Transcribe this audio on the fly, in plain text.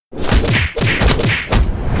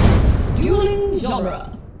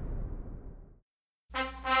genre.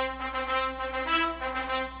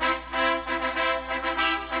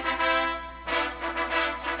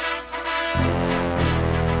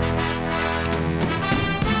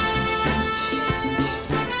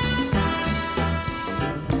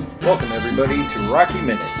 Welcome everybody to Rocky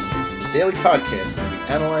Minute, the daily podcast where we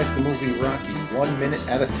analyze the movie Rocky 1 minute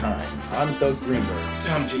at a time. I'm Doug Greenberg.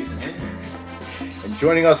 I'm Jason Hayes. And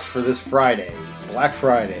joining us for this Friday, Black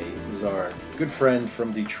Friday, is our good friend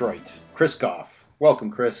from Detroit, Chris Goff.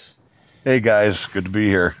 Welcome, Chris. Hey guys, good to be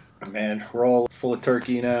here. Man, we're all full of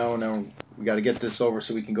turkey now. Now we got to get this over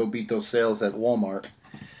so we can go beat those sales at Walmart.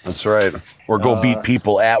 That's right. Or go beat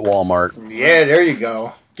people at Walmart. Yeah, there you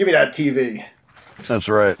go. Give me that TV. That's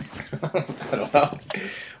right. I don't know.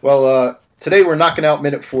 Well, today we're knocking out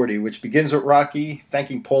minute 40, which begins with Rocky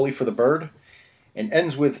thanking Paulie for the bird and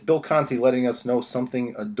ends with Bill Conti letting us know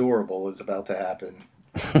something adorable is about to happen.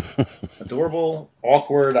 Adorable,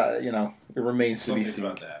 awkward, it remains to be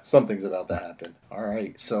seen. Something's about to happen. All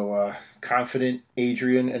right, so confident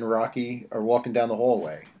Adrian and Rocky are walking down the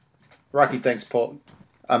hallway. Rocky thanks Paul.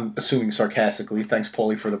 I'm assuming sarcastically, thanks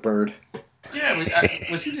Paulie for the bird. Yeah,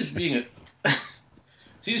 was he just being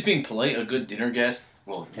was he just being polite, a good dinner guest?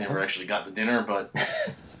 Well, he never actually got the dinner, but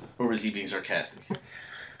or was he being sarcastic?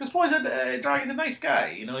 This boy's Rocky's a nice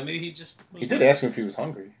guy, maybe he just... He did ask him if he was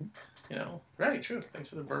hungry. Right, true. Thanks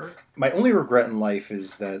for the bird. My only regret in life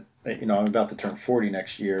is that, I'm about to turn 40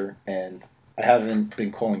 next year, and I haven't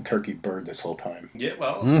been calling turkey bird this whole time. Yeah,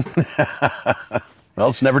 well... Well,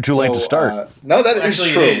 it's never too late to start. No, that is true.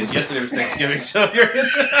 Actually, it is. Yesterday was Thanksgiving, so you're...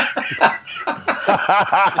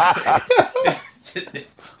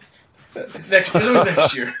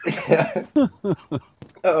 next year.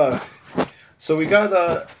 So we got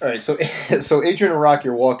all right. So Adrian and Rocky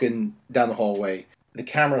are walking down the hallway. The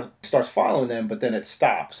camera starts following them, but then it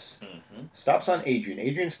stops. Mm-hmm. Stops on Adrian.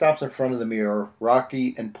 Adrian stops in front of the mirror.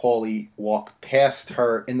 Rocky and Paulie walk past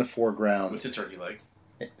her in the foreground. With the turkey leg.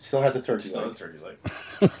 Still had the turkey leg. Still had the turkey leg.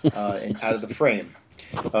 And out of the frame.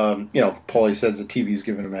 Paulie says the TV's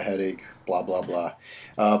giving him a headache. Blah blah blah.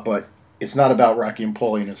 But it's not about Rocky and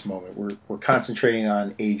Paulie in this moment. We're concentrating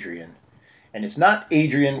on Adrian. And it's not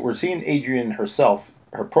Adrian. We're seeing Adrian herself,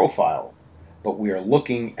 her profile, but we are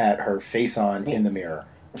looking at her face on in the mirror.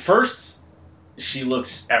 First, she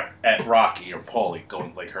looks at Rocky or Paulie,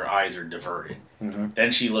 going like her eyes are diverted. Mm-hmm.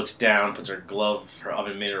 Then she looks down, puts her glove, her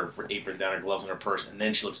oven mitt or her apron down, her gloves in her purse, and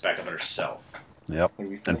then she looks back up at herself. Yep,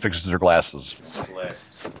 and fixes her glasses.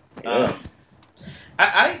 Yeah.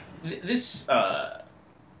 This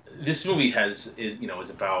movie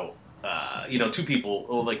is about two people.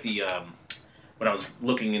 Well, like when I was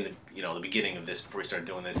looking in the beginning of this before we started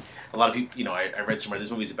doing this, a lot of people I read somewhere this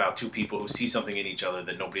movie is about two people who see something in each other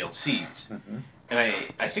that nobody else sees, mm-hmm. And I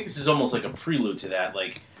think this is almost like a prelude to that.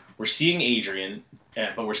 Like we're seeing Adrian,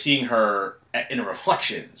 but we're seeing her in a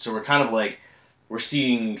reflection, so we're kind of like we're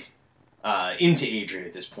seeing. Into Adrian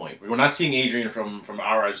at this point. We're not seeing Adrian from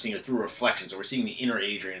our eyes, we're seeing her through a reflection, so we're seeing the inner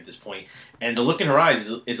Adrian at this point. And the look in her eyes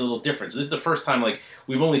is a little different. So this is the first time,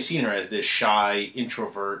 we've only seen her as this shy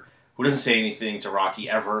introvert who doesn't say anything to Rocky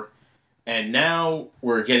ever. And now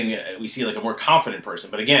we see a more confident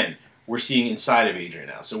person. But again, we're seeing inside of Adrian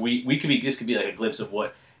now. So this could be like a glimpse of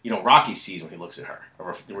what, Rocky sees when he looks at her.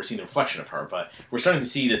 Or we're seeing the reflection of her. But we're starting to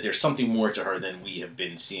see that there's something more to her than we have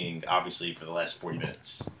been seeing, obviously, for the last 40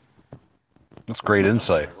 minutes. That's great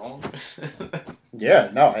insight.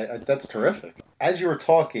 Yeah, no, that's terrific. As you were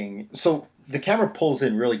talking, so the camera pulls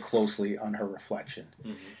in really closely on her reflection.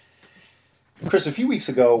 Mm-hmm. Chris, a few weeks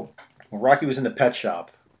ago, when Rocky was in the pet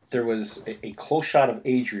shop, there was a close shot of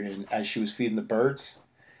Adrian as she was feeding the birds.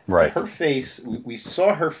 Right. Her face, we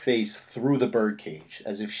saw her face through the bird cage,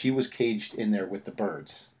 as if she was caged in there with the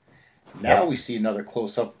birds. Now we see another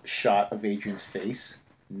close-up shot of Adrian's face.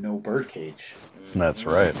 No bird cage. That's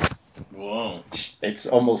right. Whoa! It's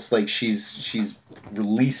almost like she's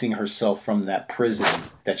releasing herself from that prison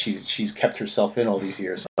that she's kept herself in all these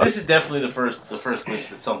years. This is definitely the first glimpse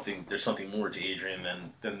that there's something more to Adrian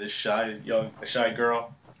than this shy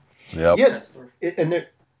girl. Yep. Yeah.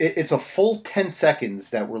 It's a full 10 seconds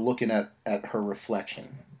that we're looking at her reflection.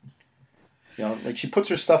 She puts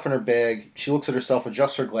her stuff in her bag. She looks at herself,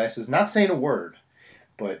 adjusts her glasses, not saying a word.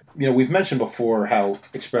 But we've mentioned before how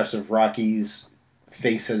expressive Rocky's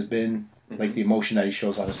face has been, like the emotion that he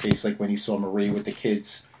shows on his face, like when he saw Marie with the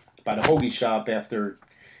kids by the hoagie shop after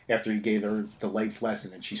he gave her the life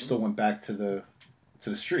lesson, and she still went back to the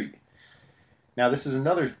street. Now this is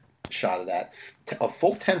another shot of that. A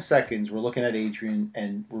full 10 seconds, we're looking at Adrian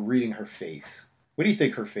and we're reading her face. What do you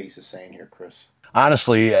think her face is saying here, Chris?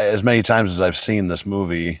 Honestly, as many times as I've seen this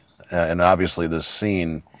movie, and obviously this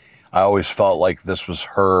scene, I always felt like this was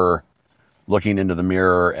her looking into the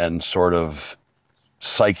mirror and sort of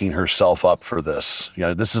psyching herself up for this.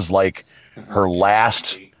 This is like her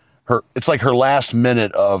last it's like her last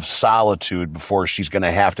minute of solitude before she's going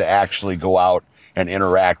to have to actually go out and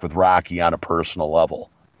interact with Rocky on a personal level.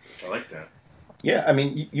 I like that. Yeah, I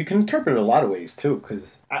mean, you can interpret it a lot of ways, too,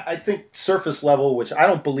 because I think surface level, which I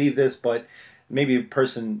don't believe this, but maybe a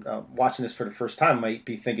person watching this for the first time might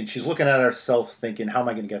be thinking, she's looking at herself thinking, how am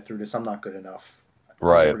I going to get through this? I'm not good enough.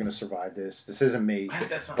 Right. I'm never going to survive this. This isn't me.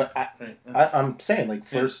 That's not, but I'm saying, like,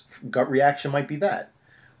 first gut reaction might be that.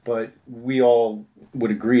 But we all would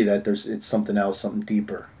agree that it's something else, something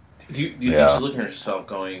deeper. Do you think she's looking at herself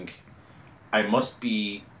going, I must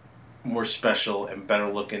be more special and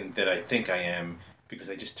better looking than I think I am because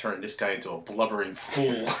I just turned this guy into a blubbering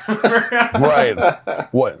fool? Right.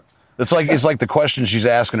 What? It's like the question she's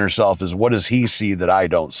asking herself is, what does he see that I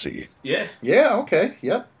don't see? Yeah. Yeah, okay.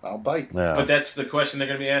 Yep, I'll bite. Yeah. But that's the question they're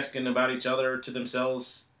going to be asking about each other to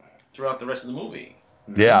themselves throughout the rest of the movie.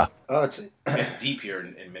 Yeah. It's deep here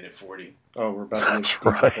in minute 40. Oh, we're about to get deep.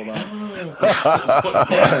 Right. Hold on.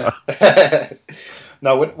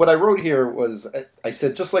 Now, what I wrote here was, I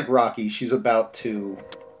said, just like Rocky, she's about to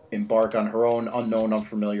embark on her own unknown,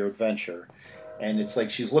 unfamiliar adventure. And it's like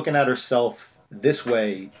she's looking at herself this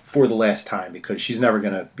way for the last time because she's never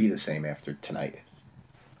going to be the same after tonight.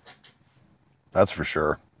 That's for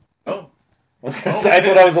sure. Oh. I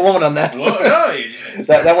thought I was alone on that. Whoa, no,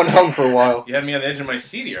 that one hung for a while. You had me on the edge of my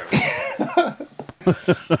seat here.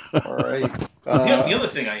 All right. The other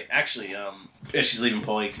thing, I actually, as she's leaving,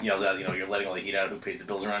 Paulie yells out, you're letting all the heat out. Who pays the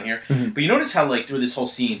bills around here? Mm-hmm. But you notice how, like, through this whole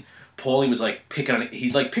scene, Paulie was like picks on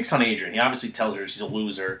Adrian. He obviously tells her she's a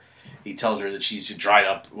loser. He tells her that she's dried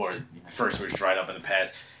up, or first was dried up in the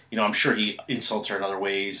past. I'm sure he insults her in other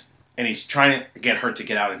ways. And he's trying to get her to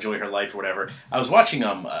get out, enjoy her life, or whatever. I was watching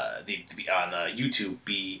on YouTube.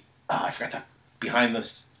 I forgot that behind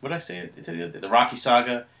this. What did I say? The Rocky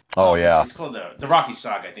Saga. Oh yeah, it's called the Rocky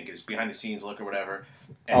Saga. I think is behind the scenes look or whatever.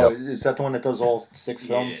 And is that the one that does all 6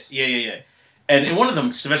 films? Yeah. And in one of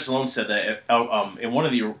them, Sylvester Stallone said that in one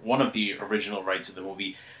of the original rights of the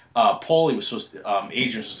movie, Paulie was supposed to,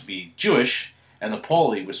 Adrian was supposed to be Jewish, and the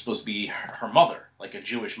Paulie was supposed to be her mother, like a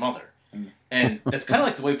Jewish mother. And that's kind of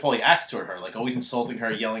like the way Paulie acts toward her, like always insulting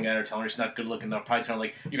her, yelling at her, telling her she's not good looking enough, probably telling her,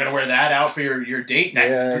 like, you're going to wear that out for your date,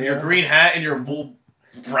 your green hat and your wool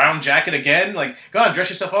brown jacket again? Like, go on, dress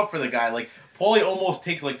yourself up for the guy. Like, Paulie almost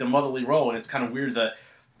takes, like, the motherly role, and it's kind of weird that,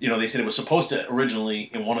 they said it was supposed to originally,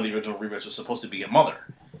 in one of the original rewrites, was supposed to be a mother.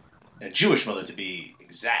 A Jewish mother, to be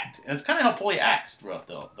exact. And it's kind of how Paulie acts throughout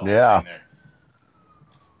the whole thing there.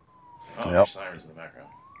 Oh, there's sirens in the background.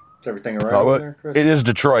 Is everything around there, Chris? It is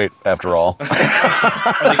Detroit, after all.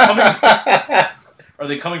 Are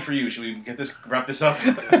they coming for you? Should we wrap this up?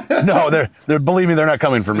 No, they're believe me, they're not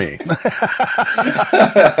coming for me.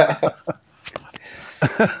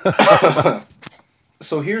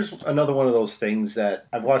 So here's another one of those things that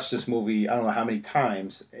I've watched this movie I don't know how many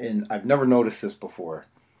times, and I've never noticed this before.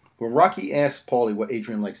 When Rocky asks Paulie what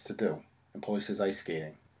Adrian likes to do, and Paulie says ice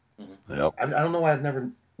skating. Mm-hmm. Yep. I don't know why I've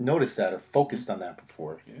never noticed that or focused on that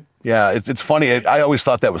before. Yeah, it's funny. I always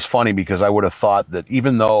thought that was funny because I would have thought that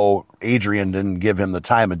even though Adrian didn't give him the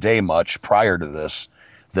time of day much prior to this,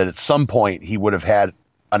 that at some point he would have had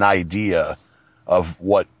an idea of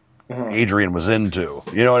what Adrian was into.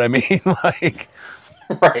 You know what I mean? Like,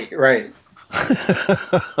 right.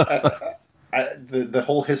 The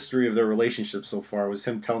whole history of their relationship so far was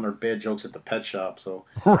him telling her bad jokes at the pet shop. So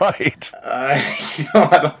right.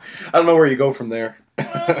 I don't know where you go from there.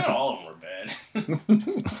 Well, not all of them were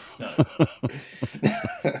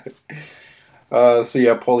bad. So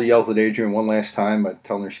yeah, Paulie yells at Adrian one last time,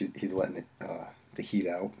 telling her he's letting the heat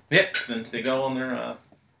out. Yeah, then they go on their.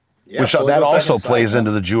 Which that also plays into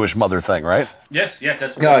the Jewish mother thing, right? Yes,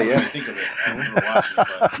 that's what I think of it. I remember watching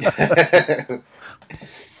it.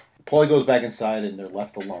 Paulie goes back inside, and they're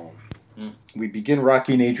left alone. We begin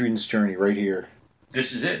Rocky and Adrian's journey right here.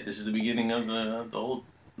 This is it. This is the beginning of the whole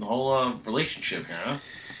relationship here, huh?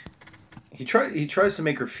 He tries to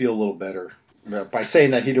make her feel a little better by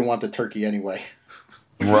saying that he didn't want the turkey anyway.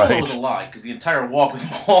 Which really was a lie, because the entire walk with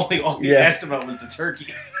Paulie, all he asked about was the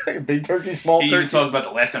turkey. Big turkey, small turkey. He even talks about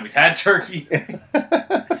the last time he's had turkey.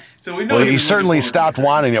 So we know. Well, he certainly stopped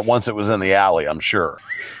wanting it once it was in the alley, I'm sure.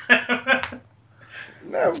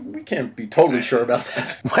 No, we can't be totally sure about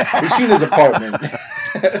that. We've seen his apartment.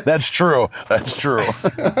 That's true. I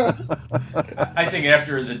think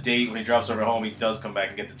after the date, when he drops over home, he does come back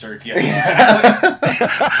and get the turkey.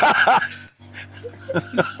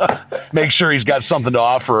 Make sure he's got something to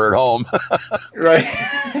offer at home. Right.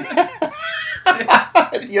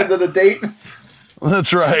 the end of the date.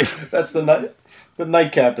 That's right. That's the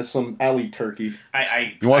nightcap is some alley turkey.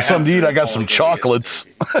 You want something to eat? I got some chocolates.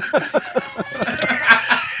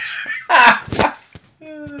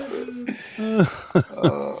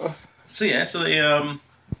 So they you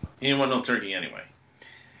didn't want no turkey anyway.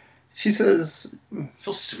 She says,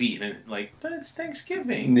 so sweet and like, but it's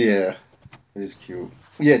Thanksgiving. Yeah, it is cute.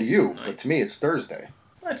 Yeah, to you, Nice. but to me, it's Thursday.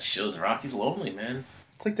 That shows Rocky's lonely, man.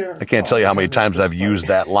 It's like they're. I can't tell you how many times I've used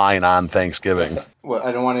that line on Thanksgiving. Well,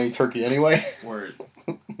 I don't want any turkey anyway. Word.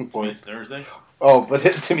 It's Thursday. Oh, but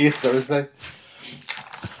to me, it's Thursday.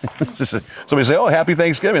 Somebody say, "Oh, happy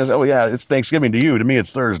Thanksgiving." I say, "Oh, yeah, it's Thanksgiving to you. To me,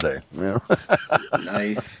 it's Thursday." You know?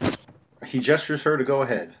 Nice. He gestures her to go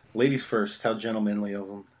ahead. Ladies first. How gentlemanly of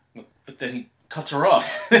him. But then he cuts her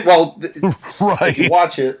off. Well, Right. if you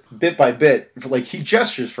watch it bit by bit, like he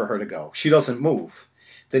gestures for her to go. She doesn't move.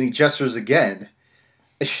 Then he gestures again,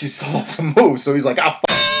 and she still doesn't move. So he's like, "Ah,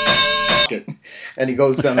 f it," and he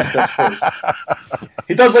goes down the steps first.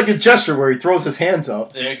 He does like a gesture where he throws his hands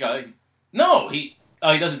up. There you go. No, he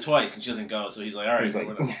does it twice and she doesn't go. So he's like, all right. He's like,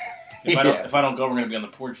 whatever. yeah. If I don't go, we're gonna be on the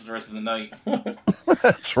porch for the rest of the night.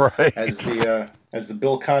 That's right. As the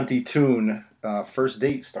Bill Conti tune, First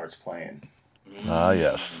Date starts playing.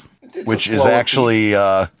 Yes. It's Which a is slower actually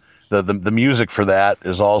the music for that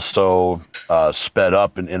is also sped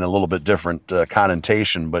up in a little bit different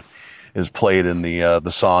connotation, but is played in the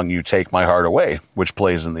song "You Take My Heart Away," which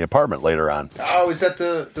plays in the apartment later on. piece. Oh, is that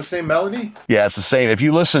the same melody? Yeah, it's the same. If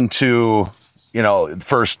you listen to,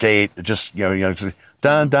 First Date, just just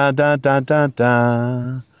dun dun dun dun dun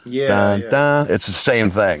dun Yeah. dun yeah. dun. It's the same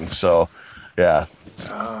thing. So, yeah.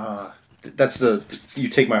 That's the "You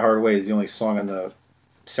Take My Heart Away" is the only song on the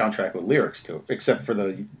soundtrack with lyrics to it, except for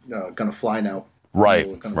the "Gonna Fly Now."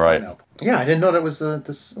 Right, Gonna Fly right. Now. Yeah, I didn't know that was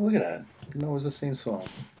this. Look at that. I didn't know it was the same song.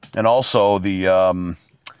 And also the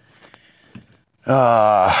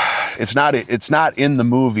it's not in the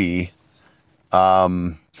movie,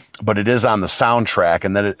 but it is on the soundtrack,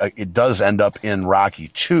 and then it does end up in Rocky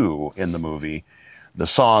 2 in the movie. The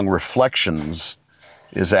song "Reflections"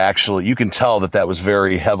 is actually, you can tell that was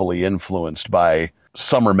very heavily influenced by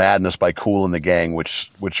 "Summer Madness" by Kool and the Gang, which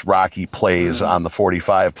Rocky plays on the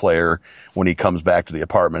 45 player when he comes back to the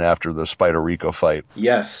apartment after the Spider Rico fight.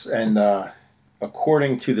 Yes, and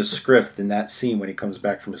according to the script in that scene when he comes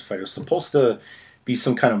back from his fight, it was supposed to be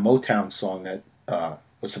some kind of Motown song that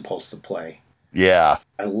was supposed to play. Yeah.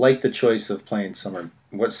 I like the choice of playing Summer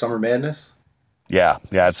Madness? Yeah,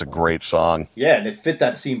 it's a great song. Yeah, and it fit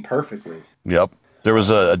that scene perfectly. Yep. There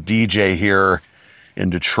was a DJ here in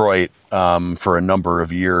Detroit for a number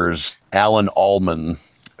of years, Alan Allman,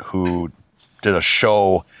 who did a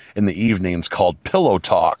show in the evenings called Pillow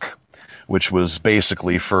Talk, which was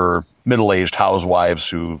basically for middle-aged housewives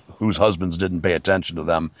whose husbands didn't pay attention to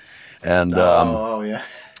them. And oh yeah.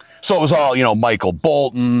 so it was all, Michael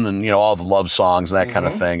Bolton and, all the love songs and that kind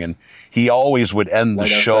of thing. And he always would end the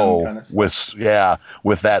White FM show kind of stuff.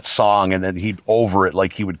 with that song. And then he'd over it,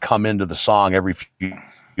 like he would come into the song every few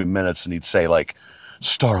minutes and he'd say like,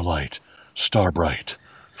 "Starlight, star bright,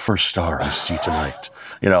 first star I see tonight."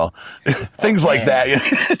 Things like that.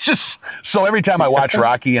 It's just, so every time I watch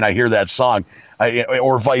Rocky and I hear that song,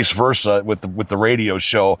 or vice versa with the radio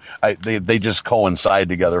show, they just coincide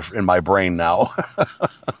together in my brain now.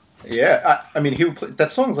 Yeah, I mean, he would play,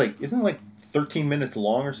 that song's isn't it like 13 minutes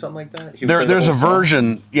long or something like that? There's a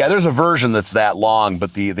version, there's a version that's that long,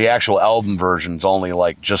 but the actual album version's only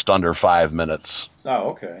like just under 5 minutes. Oh,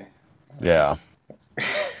 okay. Yeah.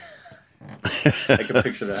 I can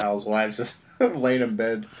picture the housewives just laying in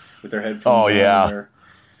bed with their headphones Oh, on. yeah. And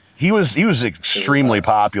He was extremely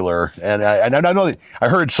popular, and I know that I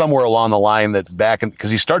heard somewhere along the line that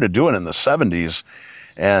because he started doing it in the 70s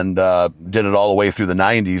and did it all the way through the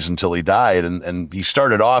 90s until he died, and he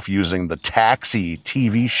started off using the Taxi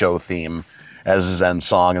TV show theme as his end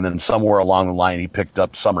song, and then somewhere along the line he picked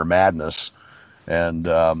up Summer Madness, and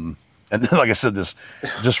then, like I said, this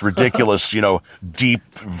just ridiculous, deep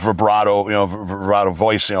vibrato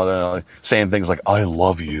voice, saying things like "I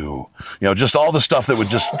love you," just all the stuff that would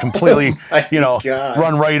just completely, God.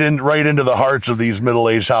 run right into the hearts of these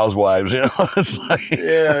middle-aged housewives. It's like,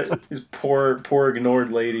 yeah, these poor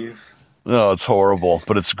ignored ladies. no, it's horrible,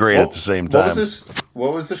 but it's great at the same time.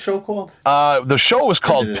 What was the show called? The show was did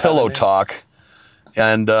called it have Pillow a name? Talk,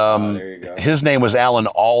 and There you go. his name was Alan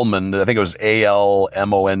Allman. I think it was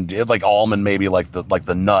Almond, like almond, maybe like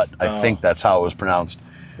the nut. I think that's how it was pronounced.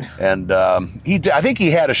 And I think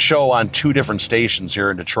he had a show on 2 different stations here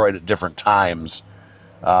in Detroit at different times.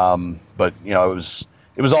 But it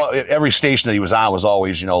was all, every station that he was on was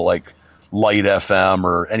always like Light FM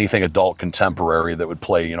or anything adult contemporary that would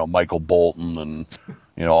play, you know, Michael Bolton and,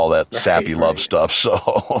 you know, all that sappy love stuff.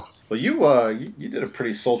 So, well, you did a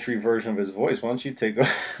pretty sultry version of his voice. Why don't you take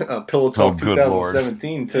a Pillow Talk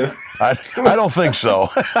 2017 too? I don't think so.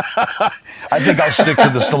 I think I'll stick to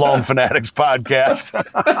the Stallone Fanatics podcast.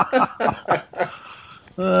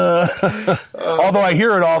 Although I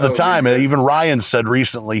hear it all the time. Even Ryan said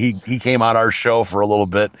recently he came on our show for a little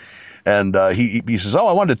bit, and he says, "Oh,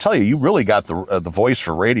 I wanted to tell you, you really got the voice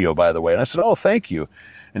for radio, by the way." And I said, "Oh, thank you."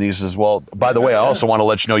 And he says, "Well, by the way, I also want to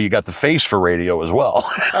let you know you got the face for radio as well."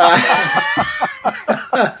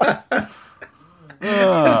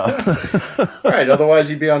 All right. Otherwise,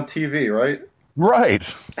 you'd be on TV, right? Right.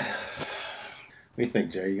 What do you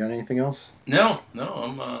think, Jay? You got anything else? No.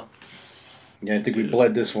 I'm. Yeah, I think we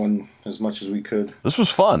bled this one as much as we could. This was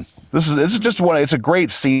fun. This is just one. It's a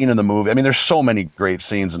great scene in the movie. I mean, there's so many great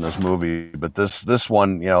scenes in this movie, but this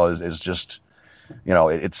one, you know, is just, you know,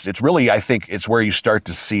 it's really, I think it's where you start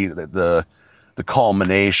to see the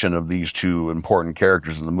culmination of these two important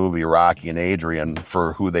characters in the movie, Rocky and Adrian,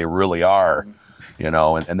 for who they really are, you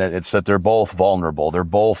know, and that it's that they're both vulnerable, they're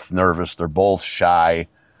both nervous, they're both shy,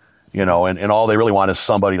 you know, and all they really want is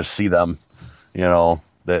somebody to see them, you know.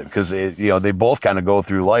 Because you know, they both kind of go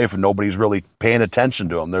through life and nobody's really paying attention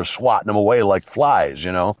to them. They're swatting them away like flies,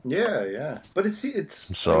 you know. Yeah. But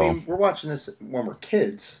it's. So, I mean, we're watching this when we're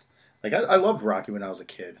kids. Like I loved Rocky when I was a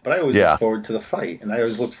kid, but I always looked forward to the fight, and I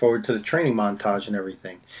always looked forward to the training montage and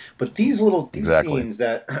everything. But these scenes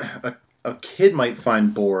that a kid might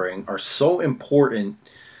find boring are so important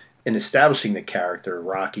in establishing the character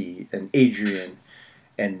Rocky and Adrian,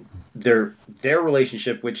 and their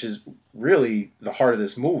relationship, which is really the heart of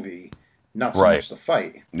this movie, not so much the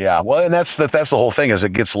fight. Yeah, well, and that's the whole thing, is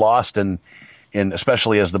it gets lost in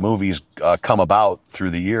especially as the movies come about through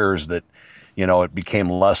the years, that, you know, it became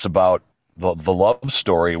less about the love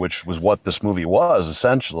story, which was what this movie was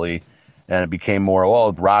essentially, and it became more,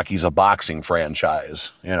 well, Rocky's a boxing franchise,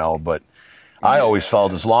 you know. But I always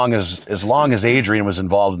felt as long as Adrian was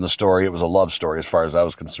involved in the story, it was a love story as far as I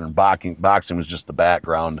was concerned. Boxing was just the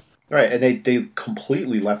background. Right, and they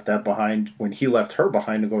completely left that behind when he left her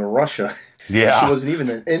behind to go to Russia. Yeah. She wasn't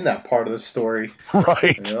even in that part of the story.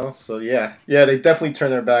 Right. You know? So, yeah, they definitely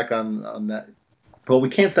turned their back on that. Well, we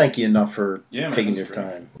can't thank you enough for taking your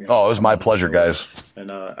time. You know, it was my pleasure, guys. And,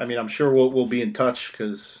 I mean, I'm sure we'll be in touch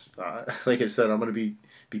because, like I said, I'm going to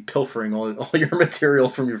be pilfering all your material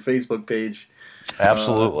from your Facebook page.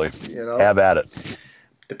 Absolutely. You know? Have at it.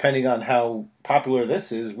 Depending on how popular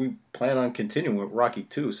this is, we plan on continuing with Rocky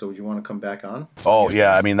 2. So would you want to come back on? Oh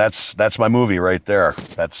yeah, I mean that's my movie right there.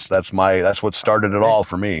 That's what started it all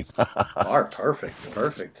for me. All right, perfect.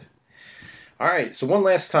 All right, so one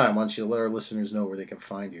last time, why don't you let our listeners know where they can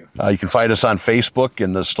find you? You can find us on Facebook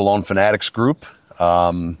in the Stallone Fanatics group.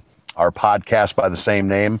 Our podcast by the same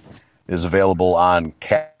name is available on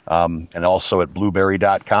and also at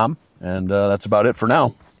blueberry.com. And that's about it for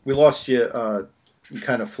now. We lost you. You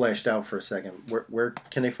kind of flashed out for a second. Where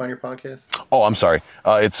can they find your podcast? Oh, I'm sorry.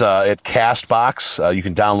 It's at Castbox. You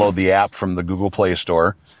can download the app from the Google Play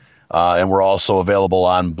Store. And we're also available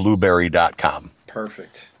on blueberry.com.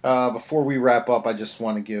 Perfect. Before we wrap up, I just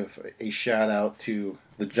want to give a shout out to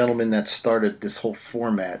the gentleman that started this whole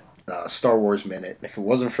format, Star Wars Minute. If it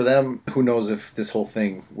wasn't for them, who knows if this whole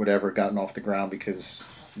thing would ever gotten off the ground, because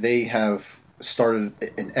they have started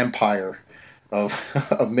an empire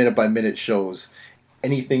of minute-by-minute shows.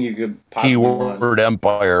 Anything you could possibly want. Keyword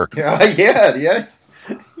empire. Yeah.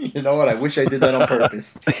 You know what? I wish I did that on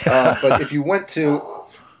purpose. But if you went to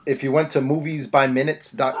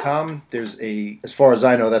moviesbyminutes.com, there's as far as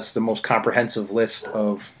I know, that's the most comprehensive list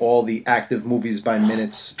of all the active Movies by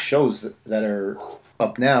Minutes shows that are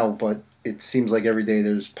up now. But it seems like every day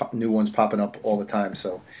there's new ones popping up all the time.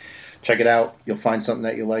 So check it out. You'll find something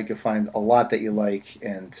that you like. You'll find a lot that you like,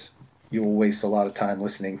 and you will waste a lot of time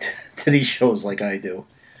listening to these shows like I do.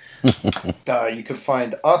 You can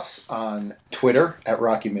find us on Twitter at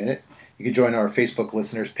Rocky Minute. You can join our Facebook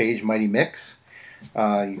listeners page, Mighty Mix. You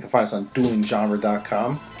can find us on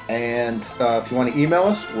duelinggenre.com. And if you want to email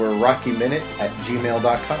us, we're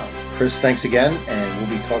rockyminute@gmail.com. Chris, thanks again, and we'll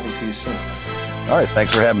be talking to you soon. All right,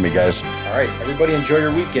 thanks for having me, guys. All right, everybody enjoy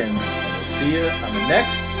your weekend. We'll see you on the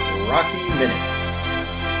next Rocky Minute.